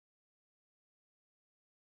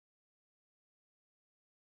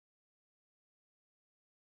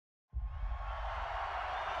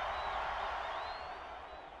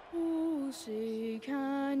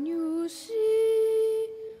can you see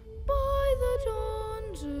by the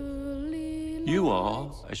dawn's early light? You are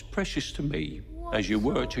as precious to me as you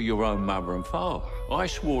were to your own mother and father. I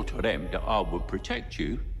swore to them that I would protect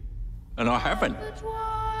you, and I haven't. The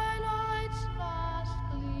twilight's last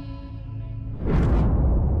gleam.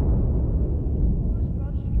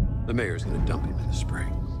 The mayor's gonna dump him in the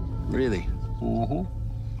spring. Really? Mm-hmm.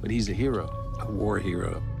 But he's a hero. A war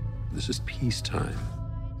hero. This is peacetime.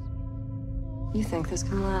 You think this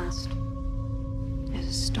can last? There's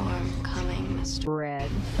a storm coming, Mr. Red.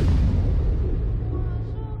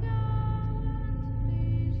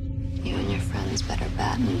 You and your friends better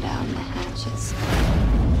batten down the hatches.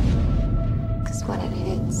 Because when it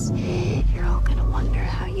hits, you're all gonna wonder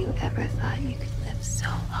how you ever thought you could live so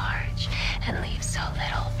large and leave so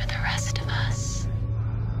little for the rest of us.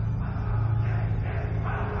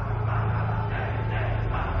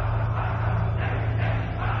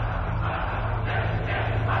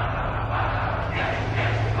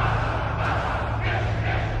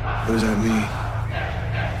 What does that mean?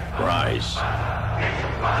 Rise.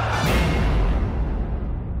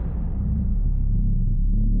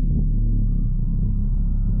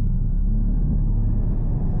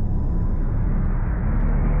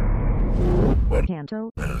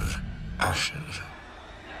 Canto. Ashes.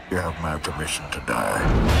 You have my permission to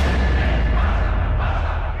die.